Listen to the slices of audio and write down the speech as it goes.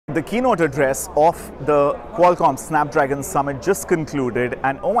The keynote address of the Qualcomm Snapdragon Summit just concluded,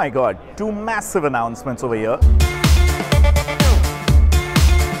 and oh my god, two massive announcements over here.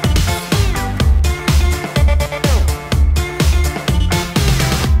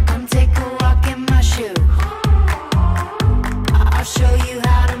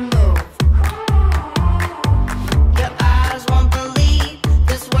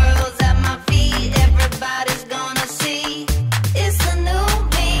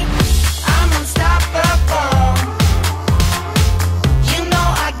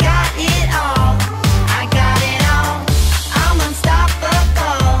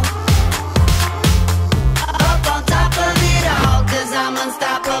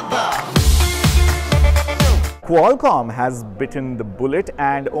 Qualcomm has bitten the bullet,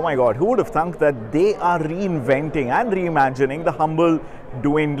 and oh my god, who would have thunk that they are reinventing and reimagining the humble,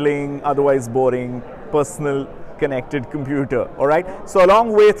 dwindling, otherwise boring, personal connected computer. Alright, so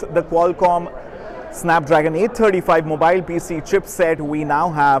along with the Qualcomm Snapdragon 835 mobile PC chipset, we now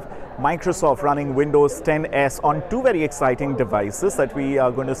have Microsoft running Windows 10s on two very exciting devices that we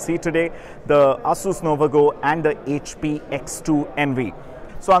are going to see today, the Asus Novago and the HP X2 Envy.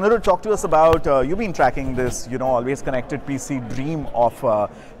 So Anirudh, talk to us about, you've been tracking this, always connected PC dream of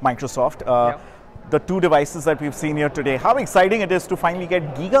Microsoft. The two devices that we've seen here today, how exciting it is to finally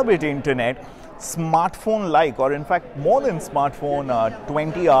get gigabit internet, smartphone-like, or in fact more than smartphone,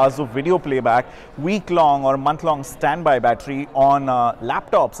 20 hours of video playback, week-long or month-long standby battery on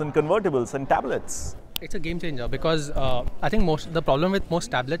laptops and convertibles and tablets. It's a game changer because I think the problem with most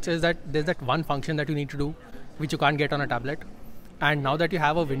tablets is that there's that one function that you need to do which you can't get on a tablet. And now that you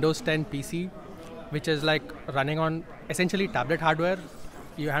have a Windows 10 PC, which is like running on essentially tablet hardware,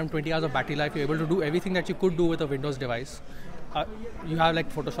 you have 20 hours of battery life, you're able to do everything that you could do with a Windows device. You have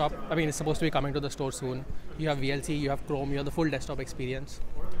like Photoshop, I mean it's supposed to be coming to the store soon. You have VLC, you have Chrome, you have the full desktop experience.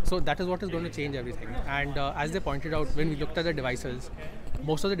 So that is what is going to change everything. And as they pointed out, when we looked at the devices,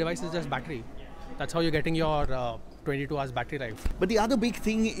 most of the devices is just battery. That's how you're getting your 22 hours battery life. But the other big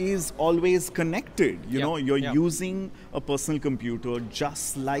thing is always connected. You're using a personal computer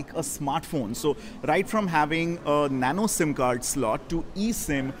just like a smartphone. So right from having a nano SIM card slot to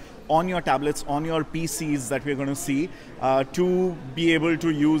eSIM on your tablets, on your PCs that we're going to see, to be able to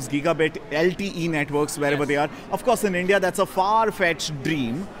use gigabit LTE networks wherever they are. Of course, in India, that's a far-fetched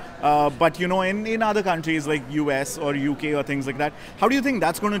dream. But in other countries like US or UK or things like that, how do you think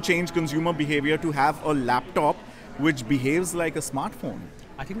that's going to change consumer behavior to have a laptop which behaves like a smartphone?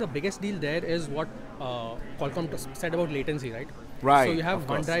 I think the biggest deal there is what Qualcomm said about latency, right? Right. So you have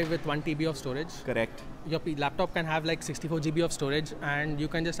one drive with 1 TB of storage. Correct. Your laptop can have like 64 GB of storage, and you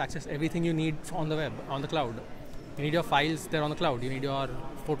can just access everything you need on the web, on the cloud. You need your files, they're on the cloud. You need your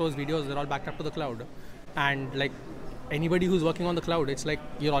photos, videos, they're all backed up to the cloud. And like anybody who's working on the cloud, it's like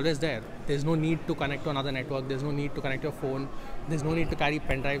you're always there. There's no need to connect to another network. There's no need to connect your phone. There's no need to carry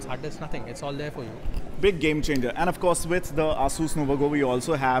pen drives, hard disks, nothing. It's all there for you. Big game changer. And of course, with the Asus Novago, we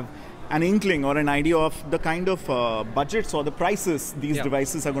also have an inkling or an idea of the kind of budgets or the prices these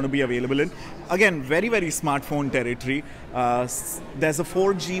devices are going to be available in. Again, very, very smartphone territory. There's a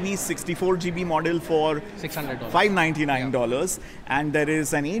 4GB, 64GB model for $600. $599, and there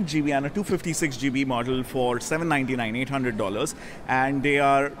is an 8GB and a 256GB model for $799, $800. And they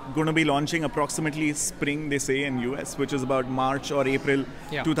are going to be launching approximately spring, they say, in US, which is about March or April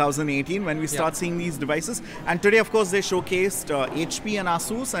 2018 when we start seeing these devices. And today, of course, they showcased HP and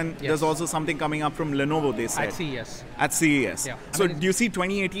Asus, and there's also something coming up from Lenovo, they said. At CES. At CES. Yeah. So do you see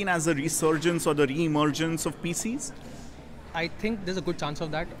 2018 as a resurgence or the re-emergence of PCs? I think there's a good chance of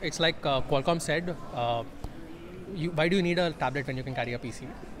that. It's like Qualcomm said, why do you need a tablet when you can carry a PC?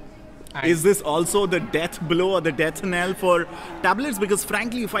 And is this also the death blow or the death knell for tablets? Because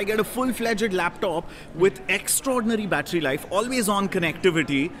frankly, if I get a full-fledged laptop with extraordinary battery life, always on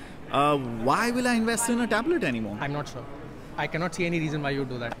connectivity, why will I invest in a tablet anymore? I'm not sure. I cannot see any reason why you would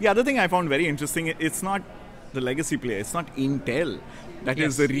do that. The other thing I found very interesting, it's not the legacy player, it's not Intel that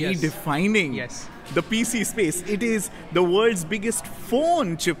is redefining the PC space. It is the world's biggest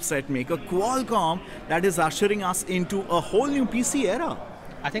phone chipset maker, Qualcomm, that is ushering us into a whole new PC era.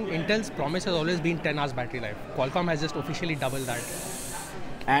 I think Intel's promise has always been 10 hours battery life. Qualcomm has just officially doubled that.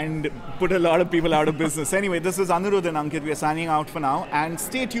 And put a lot of people out of business. Anyway, this is Anirudh and Ankit. We are signing out for now. And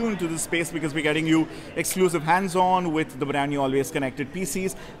stay tuned to this space because we're getting you exclusive hands-on with the brand new always connected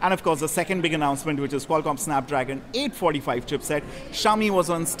PCs. And of course, the second big announcement, which is Qualcomm Snapdragon 845 chipset. Xiaomi was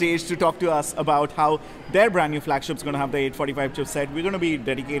on stage to talk to us about how their brand new flagship is going to have the 845 chipset. We're going to be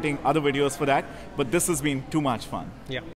dedicating other videos for that. But this has been too much fun. Yeah.